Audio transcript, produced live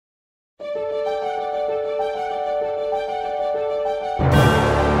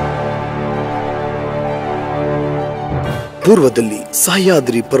ಪೂರ್ವದಲ್ಲಿ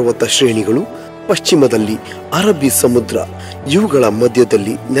ಸಹ್ಯಾದ್ರಿ ಪರ್ವತ ಶ್ರೇಣಿಗಳು, ಪಶ್ಚಿಮದಲ್ಲಿ ಅರಬ್ಬಿ ಸಮುದ್ರ, ಇವುಗಳ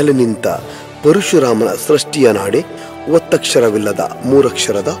ಮಧ್ಯದಲ್ಲಿ ನೆಲೆ ನಿಂತ ಪರಶುರಾಮನ ಸೃಷ್ಟಿಯ ನಾಡೆ ಒತ್ತಕ್ಷರವಿಲ್ಲದ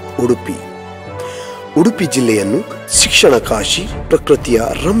ಮೂರಕ್ಷರದ ಉಡುಪಿ. ಉಡುಪಿ ಜಿಲ್ಲೆಯನ್ನು ಶಿಕ್ಷಣ ಕಾಶಿ, ಪ್ರಕೃತಿಯ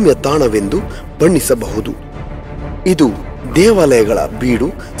ರಮ್ಯ ತಾಣವೆಂದು ಬಣ್ಣಿಸಬಹುದು. ಇದು ದೇವಾಲಯಗಳ ಬೀಡು,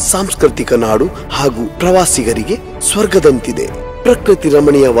 ಸಾಂಸ್ಕೃತಿಕ ನಾಡು ಹಾಗೂ ಪ್ರವಾಸಿಗರಿಗೆ ಸ್ವರ್ಗದಂತಿದೆ. ಪ್ರಕೃತಿ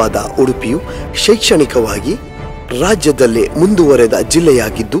ರಮಣೀಯವಾದ ಉಡುಪಿಯು ಶೈಕ್ಷಣಿಕವಾಗಿ ರಾಜ್ಯದಲ್ಲೇ ಮುಂದುವರೆದ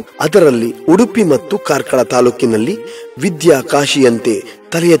ಜಿಲ್ಲೆಯಾಗಿದ್ದು, ಅದರಲ್ಲಿ ಉಡುಪಿ ಮತ್ತು ಕಾರ್ಕಳ ತಾಲೂಕಿನಲ್ಲಿ ವಿದ್ಯಾ ಕಾಶಿಯಂತೆ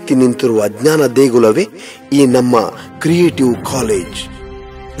ತಲೆ ಎತ್ತಿ ನಿಂತಿರುವ ಜ್ಞಾನ ದೇಗುಲವೇ ಈ ನಮ್ಮ ಕ್ರಿಯೇಟಿವ್ ಕಾಲೇಜ್.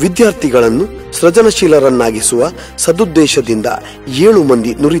 ವಿದ್ಯಾರ್ಥಿಗಳನ್ನು ಸೃಜನಶೀಲರನ್ನಾಗಿಸುವ ಸದುದ್ದೇಶದಿಂದ 7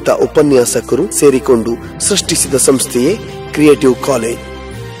 ಮಂದಿ ನುರಿತ ಉಪನ್ಯಾಸಕರು ಸೇರಿಕೊಂಡು ಸೃಷ್ಟಿಸಿದ ಸಂಸ್ಥೆಯೇ ಕ್ರಿಯೇಟಿವ್ ಕಾಲೇಜ್.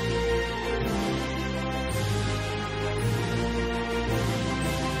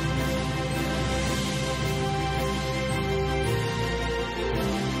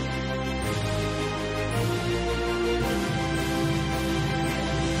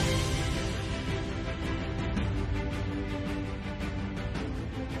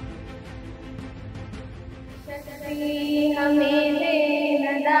 हमें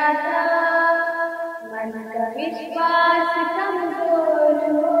देना दाता, मन का विश्वास कमजोर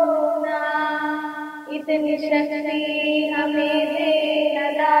होना, इतनी शक्ति हमें देना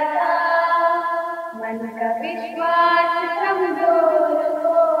दाता, मन का विश्वास कमजोर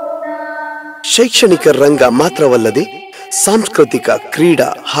होना. ಶೈಕ್ಷಣಿಕ ರಂಗ ಮಾತ್ರವಲ್ಲದೆ ಸಾಂಸ್ಕೃತಿಕ, ಕ್ರೀಡಾ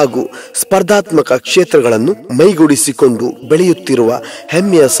ಹಾಗೂ ಸ್ಪರ್ಧಾತ್ಮಕ ಕ್ಷೇತ್ರಗಳನ್ನು ಮೈಗೂಡಿಸಿಕೊಂಡು ಬೆಳೆಯುತ್ತಿರುವ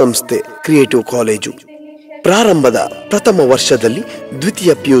ಹೆಮ್ಮೆಯ ಸಂಸ್ಥೆ ಕ್ರಿಯೇಟಿವ್ ಕಾಲೇಜು. ಪ್ರಾರಂಭದ ಪ್ರಥಮ ವರ್ಷದಲ್ಲಿ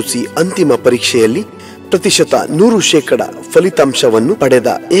ದ್ವಿತೀಯ PUC ಅಂತಿಮ ಪರೀಕ್ಷೆಯಲ್ಲಿ ಪ್ರತಿಶತ 100% ಫಲಿತಾಂಶವನ್ನು ಪಡೆದ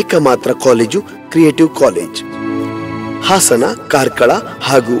ಏಕಮಾತ್ರ college creative college. Hassan, Karkala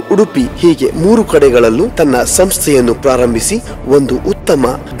ಹಾಗೂ ಉಡುಪಿ ಹೀಗೆ 3 ಕಡೆಗಳಲ್ಲೂ ತನ್ನ ಸಂಸ್ಥೆಯನ್ನು ಪ್ರಾರಂಭಿಸಿ ಒಂದು ಉತ್ತಮ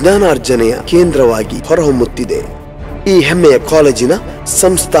ಜ್ಞಾನಾರ್ಜನೆಯ ಕೇಂದ್ರವಾಗಿ ಹೊರಹೊಮ್ಮುತ್ತಿದೆ. ಈ ಹೆಮ್ಮೆಯ ಕಾಲೇಜಿನ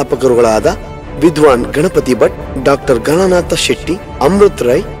ಸಂಸ್ಥಾಪಕರುಗಳಾದ ವಿದ್ವಾನ್ Ganapati Bhat, doctor Gananatha Shetty, Amrit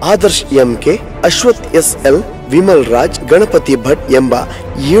Rai, Adarsh MK, Ashwath SL, Vimal Raj, Ganapati Bhat ಎಂಬ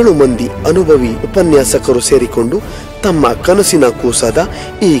 7 ಮಂದಿ ಅನುಭವಿ ಉಪನ್ಯಾಸಕರು ಸೇರಿಕೊಂಡು ತಮ್ಮ ಕನಸಿನ ಕೂಸಾದ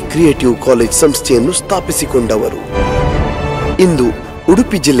ಈ ಕ್ರಿಯೇಟಿವ್ ಕಾಲೇಜ್ ಸಂಸ್ಥೆಯನ್ನು ಸ್ಥಾಪಿಸಿಕೊಂಡವರು. ಇಂದು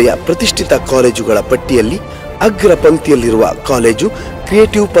ಉಡುಪಿ ಜಿಲ್ಲೆಯ ಪ್ರತಿಷ್ಠಿತ ಕಾಲೇಜುಗಳ ಪಟ್ಟಿಯಲ್ಲಿ ಅಗ್ರ ಪಂಕ್ತಿಯಲ್ಲಿರುವ ಕಾಲೇಜು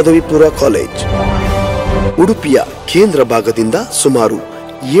ಕ್ರಿಯೇಟಿವ್ ಪದವಿ ಪೂರ್ವ ಕಾಲೇಜ್. ಉಡುಪಿಯ ಕೇಂದ್ರ ಭಾಗದಿಂದ ಸುಮಾರು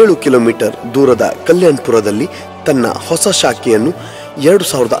 7 ಕಿಲೋಮೀಟರ್ ದೂರದ ಕಲ್ಯಾಣ್ಪುರದಲ್ಲಿ ತನ್ನ ಹೊಸ ಶಾಖೆಯನ್ನು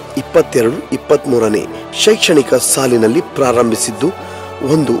 2022-23ನೇ ಶೈಕ್ಷಣಿಕ ಸಾಲಿನಲ್ಲಿ ಪ್ರಾರಂಭಿಸಿದ್ದು,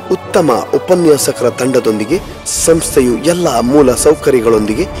 ಒಂದು ಉತ್ತಮ ಉಪನ್ಯಾಸಕರ ತಂಡದೊಂದಿಗೆ ಸಂಸ್ಥೆಯು ಎಲ್ಲ ಮೂಲ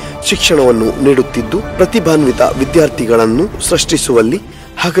ಸೌಕರ್ಯಗಳೊಂದಿಗೆ ಶಿಕ್ಷಣವನ್ನು ನೀಡುತ್ತಿದ್ದು, ಪ್ರತಿಭಾನ್ವಿತ ವಿದ್ಯಾರ್ಥಿಗಳನ್ನು ಸೃಷ್ಟಿಸುವಲ್ಲಿ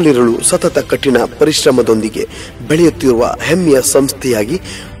ಹಗಲಿರುಳು ಸತತ ಕಠಿಣ ಪರಿಶ್ರಮದೊಂದಿಗೆ ಬೆಳೆಯುತ್ತಿರುವ ಹೆಮ್ಮೆಯ ಸಂಸ್ಥೆಯಾಗಿ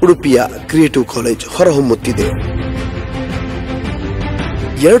ಉಡುಪಿಯ ಕ್ರಿಯೇಟಿವ್ ಕಾಲೇಜ್ ಹೊರಹೊಮ್ಮುತ್ತಿದೆ.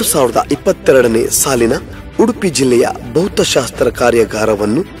 2022ನೇ ಸಾಲಿನ ಉಡುಪಿ ಜಿಲ್ಲೆಯ ಭೌತಶಾಸ್ತ್ರ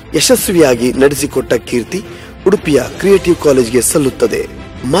ಕಾರ್ಯಾಗಾರವನ್ನು ಯಶಸ್ವಿಯಾಗಿ ನಡೆಸಿಕೊಟ್ಟ ಕೀರ್ತಿ ಉಡುಪಿಯ ಕ್ರಿಯೇಟಿವ್ ಕಾಲೇಜ್ಗೆ ಸಲ್ಲುತ್ತದೆ.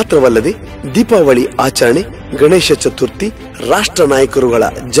 ಮಾತ್ರವಲ್ಲದೆ ದೀಪಾವಳಿ ಆಚರಣೆ, ಗಣೇಶ ಚತುರ್ಥಿ, ರಾಷ್ಟ್ರ ನಾಯಕರುಗಳ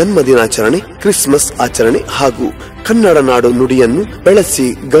ಜನ್ಮ ದಿನಾಚರಣೆ, ಕ್ರಿಸ್ಮಸ್ ಆಚರಣೆ ಹಾಗೂ ಕನ್ನಡ ನಾಡು ನುಡಿಯನ್ನು ಬೆಳೆಸಿ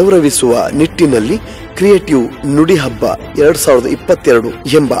ಗೌರವಿಸುವ ನಿಟ್ಟಿನಲ್ಲಿ ಕ್ರಿಯೇಟಿವ್ ನುಡಿ ಹಬ್ಬ 2022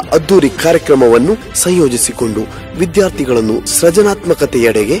 ಎಂಬ ಅದ್ದೂರಿ ಕಾರ್ಯಕ್ರಮವನ್ನು ಸಂಯೋಜಿಸಿಕೊಂಡು ವಿದ್ಯಾರ್ಥಿಗಳನ್ನು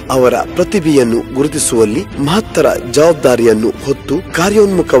ಸೃಜನಾತ್ಮಕತೆಯೆಡೆಗೆ ಅವರ ಪ್ರತಿಭೆಯನ್ನು ಗುರುತಿಸುವಲ್ಲಿ ಮಹತ್ತರ ಜವಾಬ್ದಾರಿಯನ್ನು ಹೊತ್ತು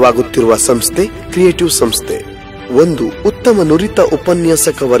ಕಾರ್ಯೋನ್ಮುಖವಾಗುತ್ತಿರುವ ಸಂಸ್ಥೆ ಕ್ರಿಯೇಟಿವ್ ಸಂಸ್ಥೆ. ಒಂದು ಉತ್ತಮ ನುರಿತ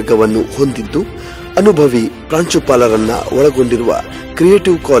ಉಪನ್ಯಾಸಕ ವರ್ಗವನ್ನು ಹೊಂದಿದ್ದು, ಅನುಭವಿ ಪ್ರಾಂಶುಪಾಲರನ್ನ ಒಳಗೊಂಡಿರುವ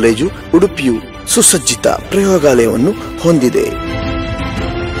ಕ್ರಿಯೇಟಿವ್ ಕಾಲೇಜು ಉಡುಪಿಯು ಸುಸಜ್ಜಿತ ಪ್ರಯೋಗಾಲಯವನ್ನು ಹೊಂದಿದೆ.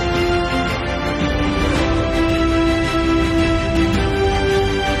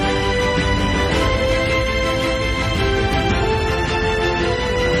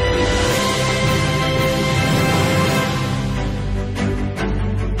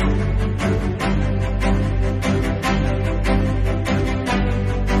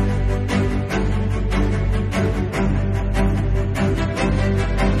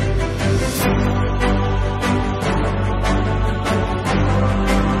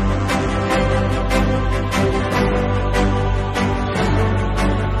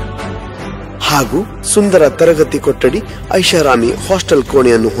 ಹಾಗೂ ಸುಂದರ ತರಗತಿ ಕೊಠಡಿ, ಐಷಾರಾಮಿ ಹಾಸ್ಟೆಲ್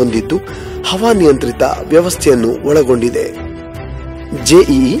ಕೋಣೆಯನ್ನು ಹೊಂದಿದ್ದು ಹವಾನಿಯಂತ್ರಿತ ವ್ಯವಸ್ಥೆಯನ್ನು ಒಳಗೊಂಡಿದೆ.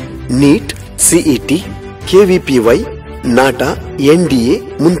 JEE, NEET, CET, KVPY, NATA, NDA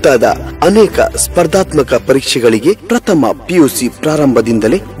ಮುಂತಾದ ಅನೇಕ ಸ್ಪರ್ಧಾತ್ಮಕ ಪರೀಕ್ಷೆಗಳಿಗೆ ಪ್ರಥಮ PUC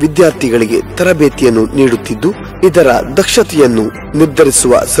ಪ್ರಾರಂಭದಿಂದಲೇ ವಿದ್ಯಾರ್ಥಿಗಳಿಗೆ ತರಬೇತಿಯನ್ನು ನೀಡುತ್ತಿದ್ದು, ಇದರ ದಕ್ಷತೆಯನ್ನು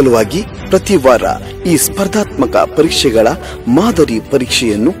ನಿರ್ಧರಿಸುವ ಸಲುವಾಗಿ ಪ್ರತಿ ವಾರ ಈ ಸ್ಪರ್ಧಾತ್ಮಕ ಪರೀಕ್ಷೆಗಳ ಮಾದರಿ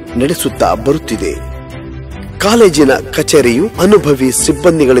ಪರೀಕ್ಷೆಯನ್ನು ನಡೆಸುತ್ತಾ ಬರುತ್ತಿದೆ. ಕಾಲೇಜಿನ ಕಚೇರಿಯು ಅನುಭವಿ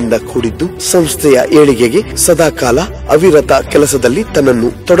ಸಿಬ್ಬಂದಿಗಳಿಂದ ಕೂಡಿದ್ದು, ಸಂಸ್ಥೆಯ ಏಳಿಗೆಗೆ ಸದಾಕಾಲ ಅವಿರತ ಕೆಲಸದಲ್ಲಿ ತನ್ನನ್ನು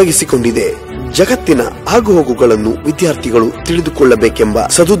ತೊಡಗಿಸಿಕೊಂಡಿದೆ. ಜಗತ್ತಿನ ಆಗುಹೋಗುಗಳನ್ನು ವಿದ್ಯಾರ್ಥಿಗಳು ತಿಳಿದುಕೊಳ್ಳಬೇಕೆಂಬ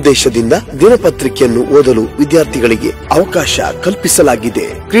ಸದುದ್ದೇಶದಿಂದ ದಿನಪತ್ರಿಕೆಯನ್ನು ಓದಲು ವಿದ್ಯಾರ್ಥಿಗಳಿಗೆ ಅವಕಾಶ ಕಲ್ಪಿಸಲಾಗಿದೆ.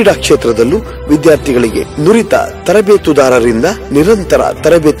 ಕ್ರೀಡಾ ಕ್ಷೇತ್ರದಲ್ಲೂ ವಿದ್ಯಾರ್ಥಿಗಳಿಗೆ ನುರಿತ ತರಬೇತುದಾರರಿಂದ ನಿರಂತರ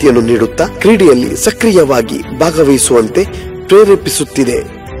ತರಬೇತಿಯನ್ನು ನೀಡುತ್ತಾ ಕ್ರೀಡೆಯಲ್ಲಿ ಸಕ್ರಿಯವಾಗಿ ಭಾಗವಹಿಸುವಂತೆ ಪ್ರೇರೇಪಿಸುತ್ತಿದೆ.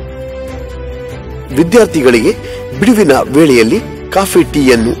 ವಿದ್ಯಾರ್ಥಿಗಳಿಗೆ ಬಿಡುವಿನ ವೇಳೆಯಲ್ಲಿ ಕಾಫಿ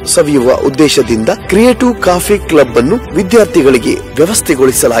ಟೀಯನ್ನು ಸವಿಯುವ ಉದ್ದೇಶದಿಂದ ಕ್ರಿಯೇಟಿವ್ ಕಾಫಿ ಕ್ಲಬ್ ಅನ್ನು ವಿದ್ಯಾರ್ಥಿಗಳಿಗೆ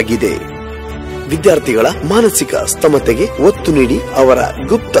ವ್ಯವಸ್ಥೆಗೊಳಿಸಲಾಗಿದೆ. ವಿದ್ಯಾರ್ಥಿಗಳ ಮಾನಸಿಕ ಸ್ತಮತೆಗೆ ಒತ್ತು ನೀಡಿ ಅವರ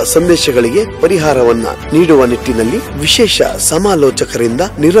ಗುಪ್ತ ಸಂದೇಶಗಳಿಗೆ ಪರಿಹಾರವನ್ನ ನೀಡುವ ನಿಟ್ಟಿನಲ್ಲಿ ವಿಶೇಷ ಸಮಾಲೋಚಕರಿಂದ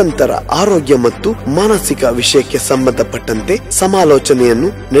ನಿರಂತರ ಆರೋಗ್ಯ ಮತ್ತು ಮಾನಸಿಕ ವಿಷಯಕ್ಕೆ ಸಂಬಂಧಪಟ್ಟಂತೆ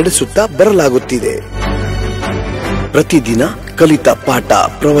ಸಮಾಲೋಚನೆಯನ್ನು ನಡೆಸುತ್ತಾ ಬರಲಾಗುತ್ತಿದೆ. ಪ್ರತಿದಿನ ಕಲಿತ ಪಾಠ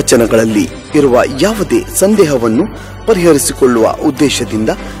ಪ್ರವಚನಗಳಲ್ಲಿ ಇರುವ ಯಾವುದೇ ಸಂದೇಹವನ್ನು ಪರಿಹರಿಸಿಕೊಳ್ಳುವ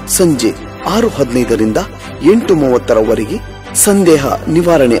ಉದ್ದೇಶದಿಂದ ಸಂಜೆ 6:15ರಿಂದ 8:30ರವರೆಗೆ ಸಂದೇಹ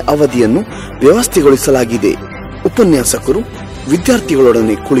ನಿವಾರಣೆ ಅವಧಿಯನ್ನು ವ್ಯವಸ್ಥೆಗೊಳಿಸಲಾಗಿದೆ. ಉಪನ್ಯಾಸಕರು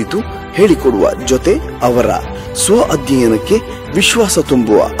ವಿದ್ಯಾರ್ಥಿಗಳೊಡನೆ ಕುಳಿತು ಹೇಳಿಕೊಡುವ ಜೊತೆ ಅವರ ಸ್ವ ಅಧ್ಯಯನಕ್ಕೆ ವಿಶ್ವಾಸ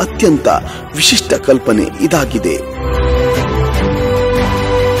ತುಂಬುವ ಅತ್ಯಂತ ವಿಶಿಷ್ಟ ಕಲ್ಪನೆ ಇದಾಗಿದೆ.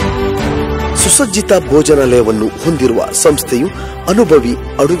 ಸುಸಜ್ಜಿತ ಭೋಜನಾಲಯವನ್ನು ಹೊಂದಿರುವ ಸಂಸ್ಥೆಯು ಅನುಭವಿ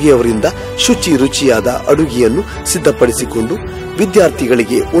ಅಡುಗೆಯವರಿಂದ ರುಚಿಯಾದ ಅಡುಗೆಯನ್ನು ಸಿದ್ಧಪಡಿಸಿಕೊಂಡು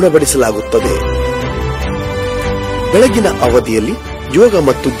ವಿದ್ಯಾರ್ಥಿಗಳಿಗೆ ಉಣಬಡಿಸಲಾಗುತ್ತದೆ. ಬೆಳಗಿನ ಅವಧಿಯಲ್ಲಿ ಯೋಗ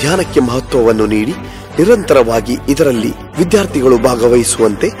ಮತ್ತು ಧ್ಯಾನಕ್ಕೆ ಮಹತ್ವವನ್ನು ನೀಡಿ ನಿರಂತರವಾಗಿ ಇದರಲ್ಲಿ ವಿದ್ಯಾರ್ಥಿಗಳು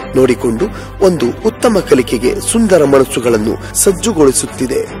ಭಾಗವಹಿಸುವಂತೆ ನೋಡಿಕೊಂಡು ಒಂದು ಉತ್ತಮ ಕಲಿಕೆಗೆ ಸುಂದರ ಮನಸ್ಸುಗಳನ್ನು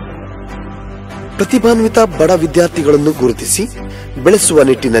ಸಜ್ಜುಗೊಳಿಸುತ್ತಿದೆ. ಪ್ರತಿಭಾನ್ವಿತ ಬಡ ವಿದ್ಯಾರ್ಥಿಗಳನ್ನು ಗುರುತಿಸಿ ಬೆಳೆಸುವ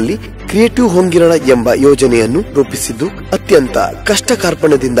ನಿಟ್ಟಿನಲ್ಲಿ ಕ್ರಿಯೇಟಿವ್ ಹೊಂಗಿರಣ ಎಂಬ ಯೋಜನೆಯನ್ನು ರೂಪಿಸಿದ್ದು, ಅತ್ಯಂತ ಕಷ್ಟ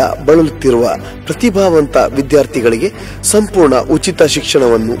ಕಾರ್ಪಣ್ಯದಿಂದ ಬಳಲುತ್ತಿರುವ ಪ್ರತಿಭಾವಂತ ವಿದ್ಯಾರ್ಥಿಗಳಿಗೆ ಸಂಪೂರ್ಣ ಉಚಿತ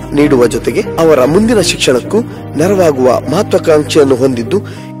ಶಿಕ್ಷಣವನ್ನು ನೀಡುವ ಜೊತೆಗೆ ಅವರ ಮುಂದಿನ ಶಿಕ್ಷಣಕ್ಕೂ ನೆರವಾಗುವ ಮಹತ್ವಾಕಾಂಕ್ಷೆಯನ್ನು ಹೊಂದಿದ್ದು,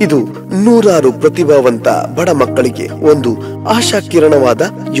 ಇದು ನೂರಾರು ಪ್ರತಿಭಾವಂತ ಬಡ ಮಕ್ಕಳಿಗೆ ಒಂದು ಆಶಾಕಿರಣವಾದ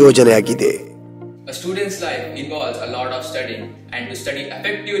ಯೋಜನೆಯಾಗಿದೆ. A student's life involves a lot of studying, and to study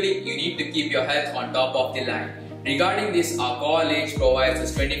effectively, you need to keep your health on top of the line. Regarding this, our college provides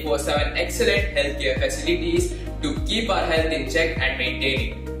us 24/7 excellent healthcare facilities to keep our health in check and maintain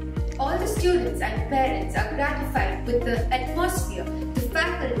it. All the students and parents are gratified with the atmosphere, the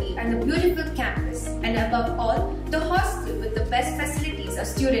faculty and the beautiful campus, and above all, the hostel with the best facilities a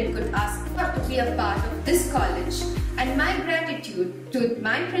student could ask for to be a part of this college. And my gratitude to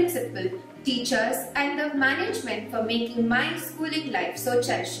my principal, teachers and the management for making my schooling life so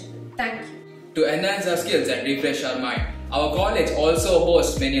cherishable. Thank you. To enhance our skills and refresh our mind, our college also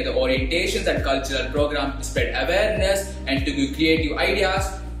hosts many of the orientations and cultural programs to spread awareness and to give creative ideas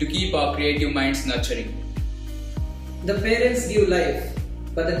to keep our creative minds nurturing. The parents give life,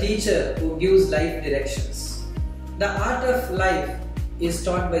 but the teacher who gives life directions. The art of life is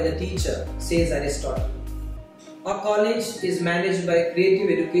taught by the teacher, says Aristotle. Our college is managed by Creative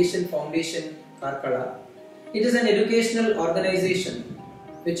Education Foundation Karkala. It is an educational organization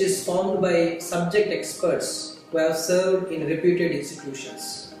which is formed by subject experts who have served in reputed institutions.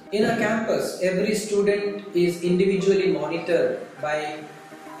 In a campus, every student is individually monitored by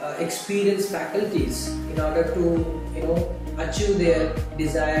experienced faculties in order to achieve their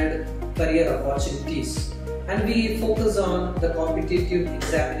desired career opportunities. And we focus on the competitive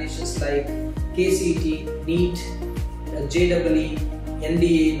examinations like KCET, NEET, JEE,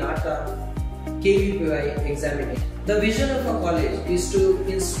 NDA, NATA, KVPY examination. The vision of our college is to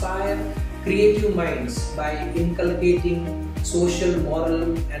inspire creative minds by inculcating social, moral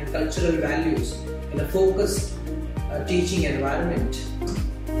and cultural values in a focused teaching environment.